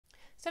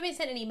So I've been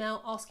sent an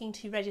email asking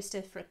to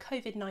register for a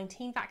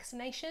COVID-19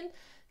 vaccination.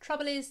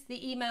 Trouble is,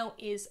 the email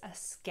is a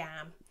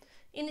scam.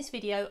 In this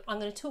video, I'm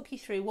going to talk you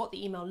through what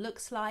the email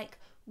looks like,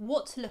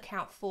 what to look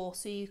out for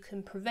so you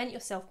can prevent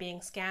yourself being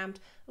scammed,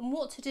 and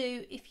what to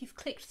do if you've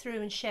clicked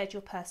through and shared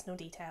your personal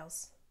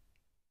details.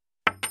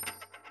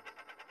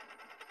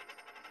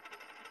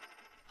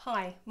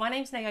 Hi, my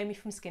name's Naomi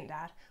from Skint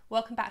Dad.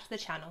 Welcome back to the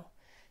channel.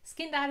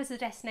 Skint Dad is a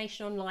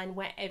destination online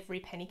where every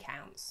penny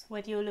counts.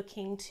 Whether you're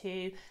looking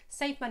to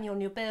save money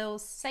on your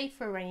bills, save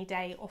for a rainy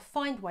day, or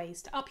find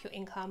ways to up your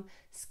income,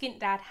 Skint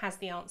Dad has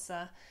the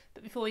answer.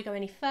 But before we go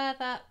any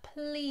further,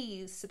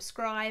 please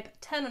subscribe,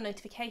 turn on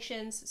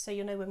notifications so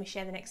you'll know when we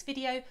share the next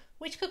video,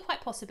 which could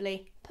quite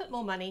possibly put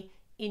more money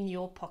in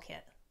your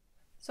pocket.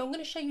 So I'm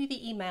going to show you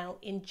the email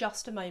in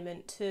just a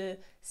moment to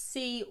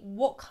see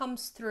what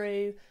comes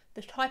through,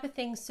 the type of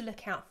things to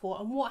look out for,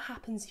 and what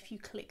happens if you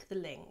click the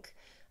link.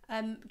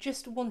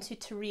 Just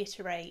wanted to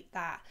reiterate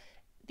that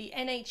the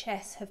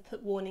NHS have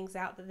put warnings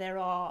out that there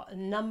are a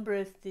number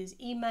of these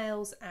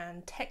emails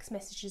and text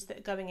messages that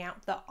are going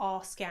out that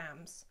are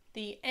scams.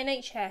 The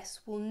NHS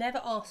will never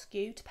ask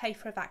you to pay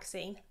for a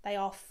vaccine. They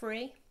are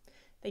free.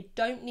 They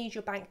don't need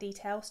your bank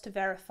details to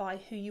verify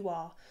who you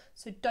are,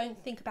 so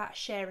don't think about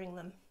sharing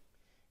them.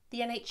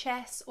 The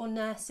NHS or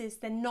nurses,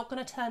 they're not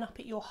going to turn up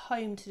at your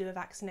home to do a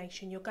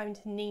vaccination. You're going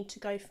to need to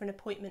go for an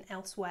appointment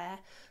elsewhere.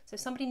 So if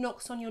somebody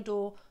knocks on your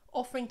door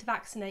offering to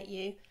vaccinate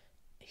you,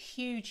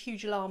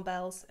 huge alarm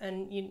bells,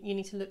 and you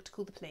need to look to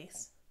call the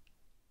police.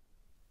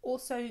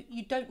 Also,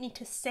 you don't need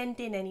to send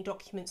in any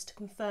documents to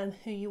confirm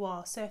who you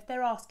are. So if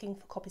they're asking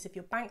for copies of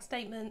your bank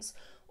statements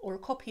or a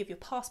copy of your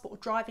passport or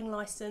driving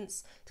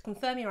licence to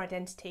confirm your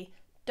identity,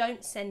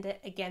 don't send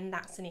it. Again,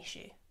 that's an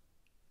issue.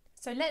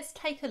 So let's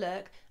take a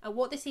look at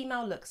what this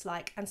email looks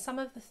like and some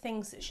of the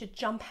things that should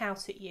jump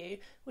out at you,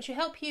 which will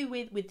help you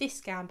with this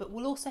scam, but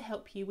will also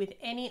help you with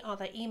any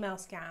other email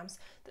scams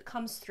that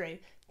comes through,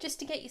 just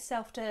to get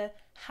yourself to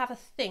have a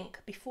think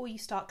before you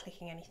start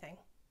clicking anything.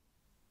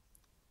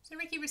 So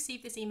Ricky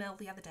received this email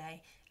the other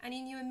day and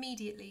he knew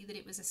immediately that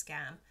it was a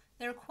scam.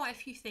 There are quite a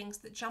few things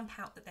that jump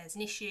out that there's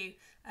an issue.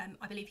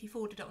 I believe he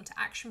forwarded it onto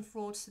Action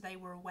Fraud, so they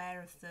were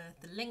aware of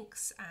the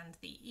links and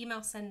the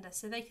email sender,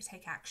 so they could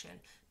take action.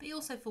 But he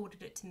also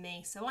forwarded it to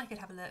me so I could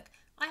have a look.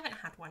 I haven't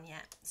had one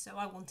yet, so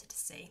I wanted to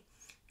see.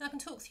 Now I can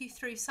talk you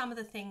through some of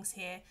the things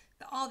here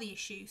that are the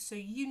issue, so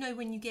you know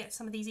when you get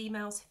some of these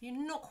emails, if you're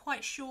not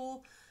quite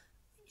sure,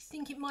 you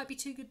think it might be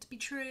too good to be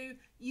true,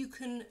 you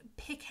can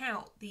pick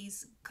out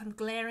these kind of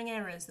glaring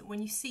errors that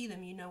when you see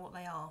them, you know what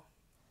they are.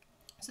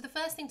 So the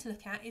first thing to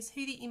look at is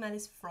who the email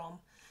is from.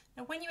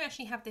 Now when you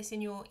actually have this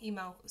in your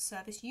email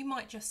service, you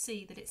might just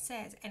see that it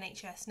says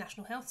NHS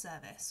National Health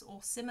Service or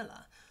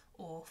similar,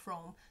 or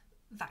from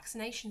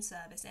vaccination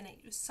service, and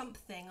it was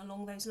something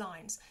along those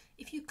lines.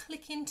 If you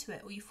click into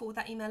it or you forward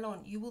that email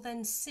on, you will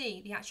then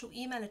see the actual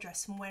email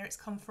address from where it's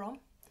come from.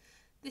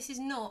 This is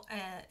not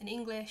an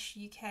English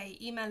UK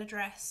email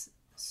address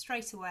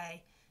straight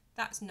away.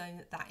 That's known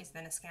that that is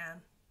then a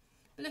scam.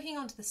 But looking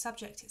onto the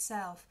subject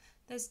itself,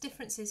 there's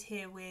differences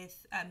here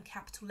with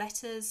capital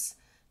letters,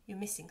 you're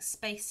missing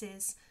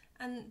spaces,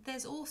 and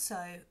there's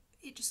also,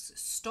 it just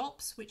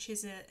stops, which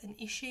is an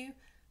issue,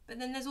 but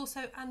then there's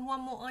also, and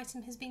one more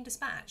item has been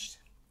dispatched.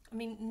 I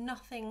mean,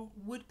 nothing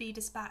would be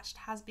dispatched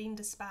has been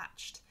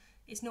dispatched.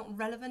 It's not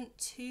relevant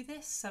to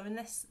this, so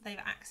unless they've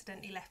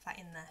accidentally left that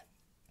in there.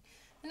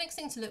 The next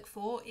thing to look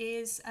for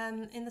is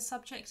in the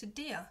subject,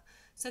 dear.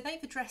 So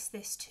they've addressed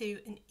this to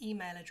an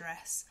email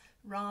address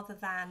rather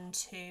than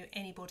to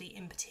anybody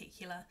in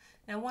particular.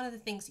 Now, one of the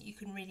things that you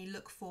can really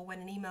look for when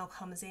an email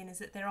comes in is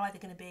that they're either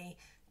going to be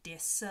dear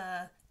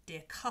sir,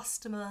 dear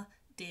customer,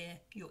 dear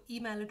your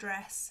email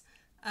address.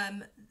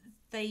 A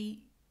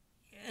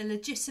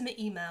legitimate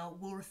email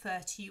will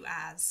refer to you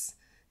as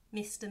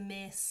Mr,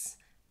 Miss,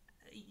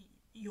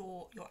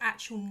 your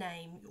actual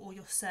name or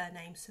your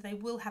surname, so they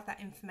will have that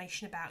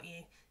information about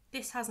you.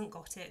 This hasn't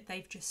got it,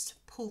 they've just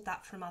pulled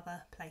that from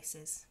other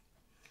places.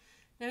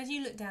 Now as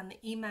you look down the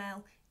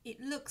email, it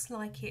looks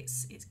like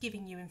it's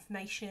giving you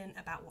information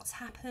about what's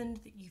happened,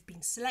 that you've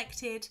been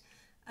selected,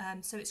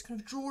 so it's kind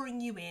of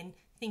drawing you in,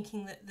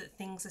 thinking that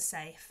things are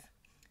safe,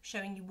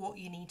 showing you what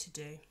you need to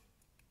do,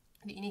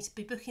 that you need to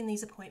be booking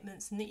these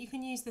appointments and that you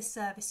can use this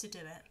service to do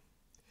it.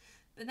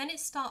 But then it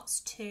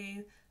starts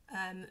to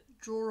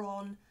draw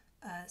on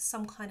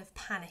some kind of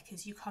panic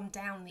as you come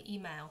down the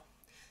email.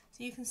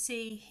 So you can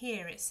see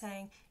here it's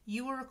saying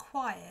you are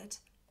required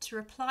to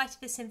reply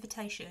to this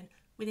invitation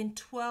within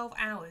 12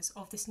 hours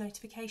of this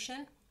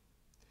notification.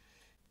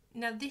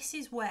 Now this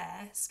is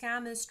where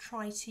scammers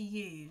try to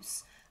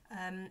use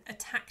a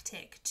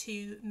tactic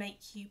to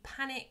make you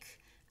panic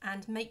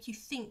and make you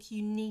think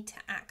you need to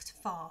act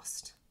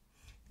fast.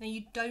 Now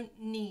you don't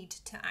need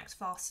to act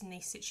fast in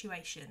these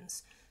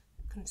situations.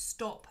 You can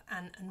stop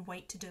and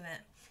wait to do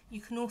it.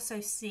 You can also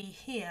see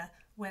here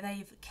where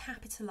they've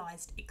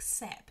capitalised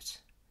accept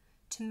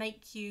to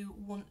make you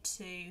want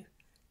to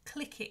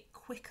click it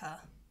quicker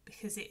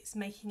because it's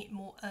making it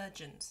more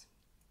urgent.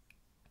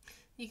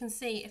 You can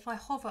see if I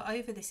hover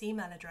over this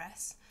email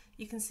address,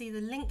 you can see the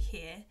link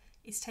here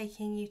is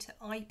taking you to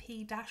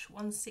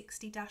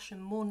IP-160-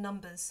 and more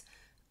numbers,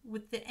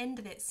 with the end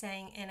of it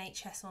saying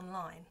NHS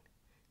Online.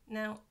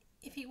 Now,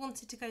 if you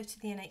wanted to go to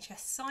the NHS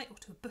site or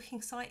to a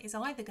booking site, it's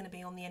either going to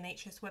be on the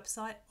NHS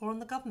website or on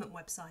the government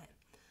website,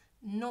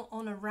 not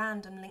on a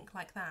random link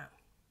like that.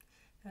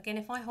 Now again,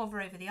 if I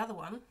hover over the other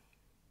one,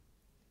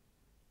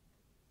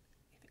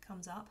 if it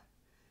comes up,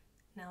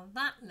 now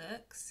that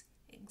looks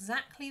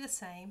exactly the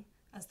same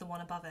as the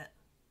one above it.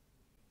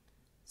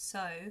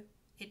 So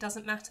it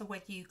doesn't matter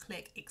whether you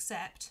click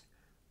accept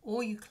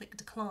or you click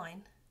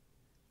decline,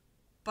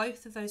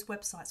 both of those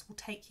websites will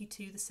take you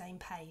to the same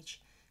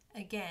page.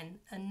 Again,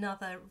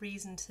 another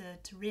reason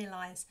to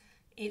realise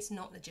it's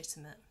not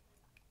legitimate.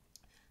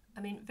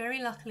 I mean,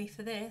 very luckily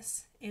for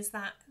this is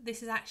that this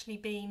has actually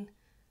been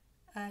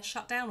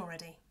shut down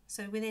already.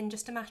 So within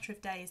just a matter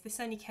of days, this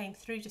only came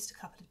through just a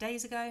couple of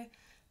days ago,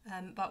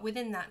 but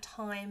within that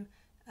time,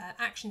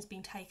 action's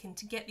been taken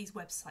to get these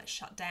websites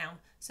shut down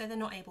so they're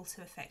not able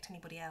to affect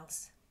anybody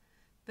else.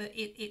 But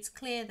it's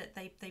clear that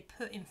they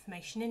put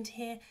information into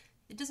here.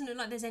 It doesn't look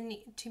like there's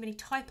too many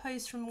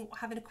typos from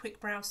having a quick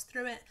browse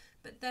through it,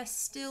 but there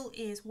still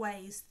is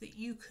ways that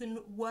you can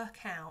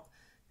work out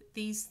that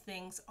these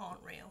things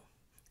aren't real.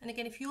 And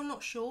again, if you're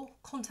not sure,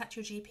 contact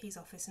your GP's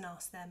office and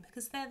ask them,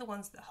 because they're the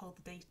ones that hold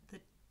the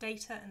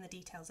data and the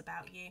details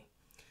about you.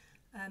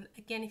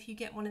 Again, if you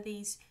get one of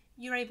these,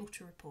 you're able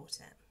to report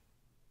it.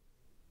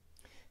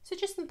 So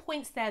just some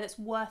points there that's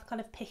worth kind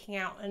of picking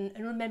out and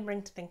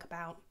remembering to think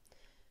about.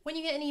 When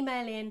you get an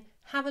email in,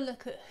 have a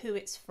look at who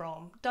it's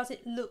from. Does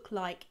it look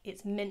like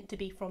it's meant to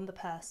be from the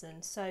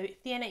person? So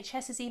if the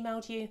NHS has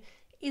emailed you,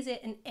 is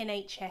it an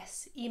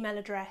NHS email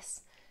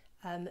address?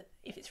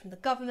 If it's from the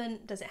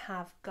government, does it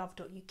have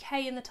gov.uk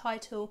in the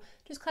title?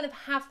 Just kind of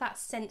have that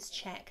sense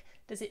check.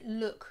 Does it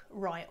look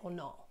right or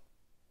not?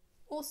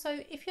 Also,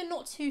 if you're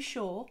not too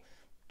sure,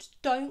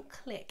 just don't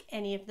click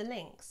any of the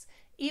links.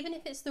 Even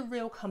if it's the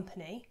real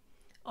company,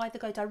 either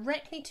go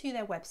directly to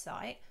their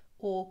website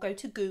or go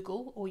to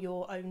Google or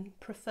your own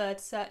preferred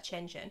search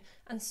engine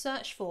and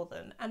search for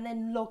them and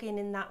then log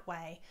in that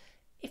way.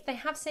 If they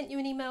have sent you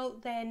an email,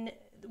 then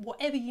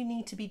whatever you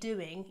need to be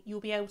doing, you'll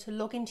be able to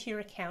log into your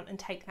account and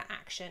take that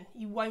action.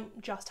 You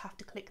won't just have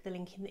to click the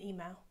link in the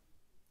email.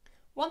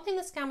 One thing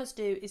the scammers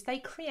do is they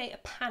create a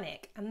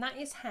panic, and that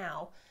is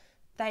how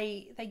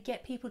they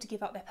get people to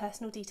give up their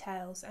personal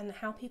details and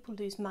how people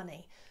lose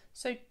money.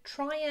 So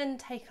try and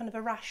take kind of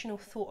a rational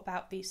thought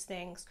about these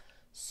things.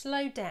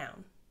 Slow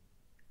down.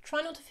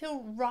 Try not to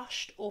feel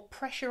rushed or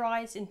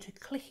pressurised into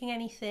clicking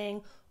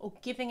anything or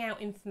giving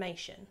out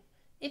information.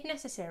 If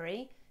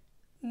necessary,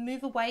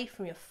 move away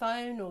from your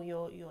phone or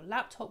your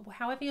laptop,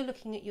 however you're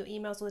looking at your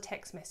emails or the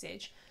text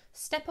message.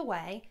 Step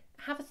away,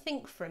 have a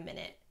think for a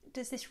minute.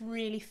 Does this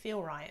really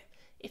feel right?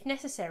 If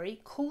necessary,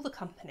 call the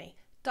company,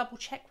 double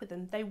check with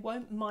them. They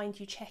won't mind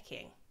you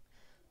checking.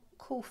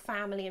 Call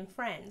family and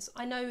friends.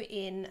 I know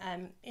in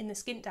the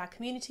Skint Dad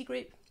community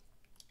group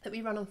that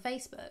we run on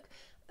Facebook,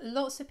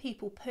 lots of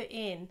people put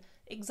in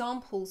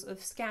examples of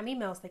scam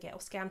emails they get or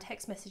scam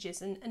text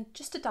messages and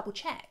just to double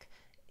check,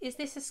 is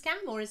this a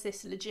scam or is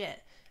this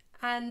legit?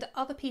 And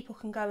other people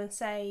can go and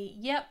say,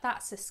 yep,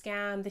 that's a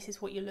scam, this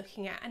is what you're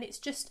looking at. And it's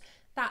just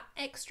that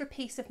extra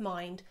peace of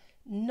mind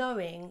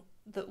knowing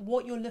that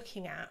what you're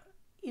looking at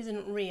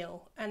isn't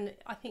real. And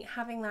I think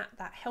having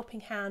that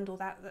helping hand or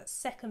that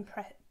second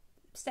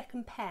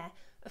pair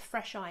of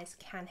fresh eyes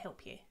can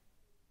help you.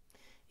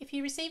 If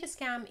you receive a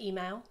scam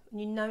email and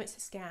you know it's a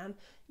scam,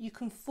 you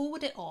can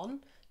forward it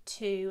on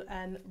to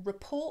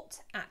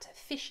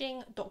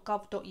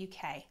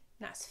report@phishing.gov.uk.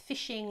 That's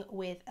phishing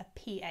with a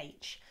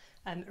PH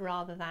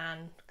rather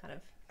than kind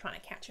of trying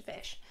to catch a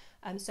fish.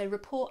 So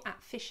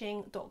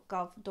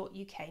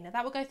report@phishing.gov.uk. Now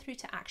that will go through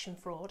to Action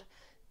Fraud.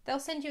 They'll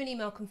send you an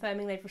email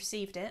confirming they've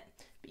received it,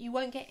 but you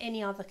won't get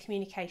any other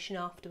communication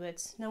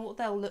afterwards. Now what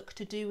they'll look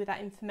to do with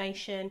that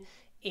information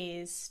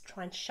is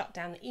try and shut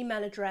down the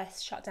email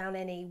address, shut down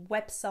any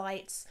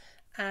websites,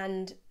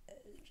 and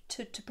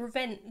to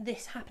prevent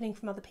this happening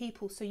from other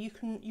people, so you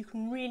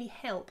can really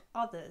help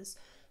others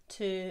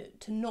to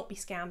not be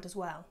scammed as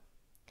well.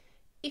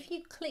 If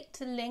you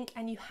clicked a link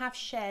and you have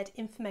shared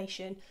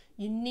information,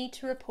 you need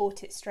to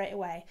report it straight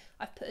away.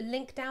 I've put a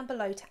link down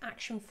below to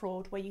Action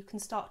Fraud where you can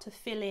start to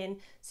fill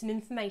in some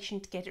information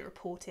to get it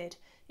reported.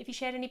 If you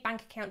shared any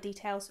bank account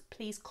details,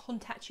 please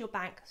contact your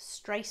bank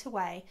straight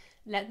away,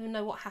 let them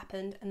know what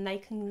happened, and they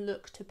can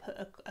look to put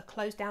a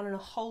close down and a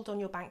hold on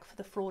your bank for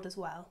the fraud as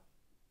well.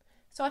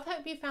 So I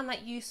hope you found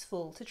that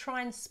useful to try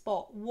and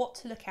spot what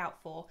to look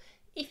out for.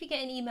 If you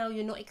get an email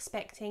you're not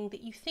expecting that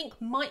you think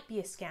might be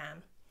a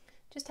scam,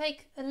 just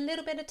take a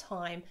little bit of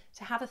time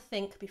to have a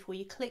think before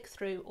you click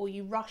through or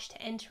you rush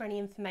to enter any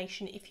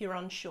information if you're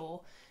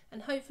unsure,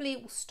 and hopefully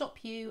it will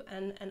stop you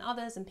and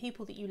others and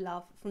people that you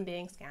love from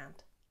being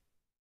scammed.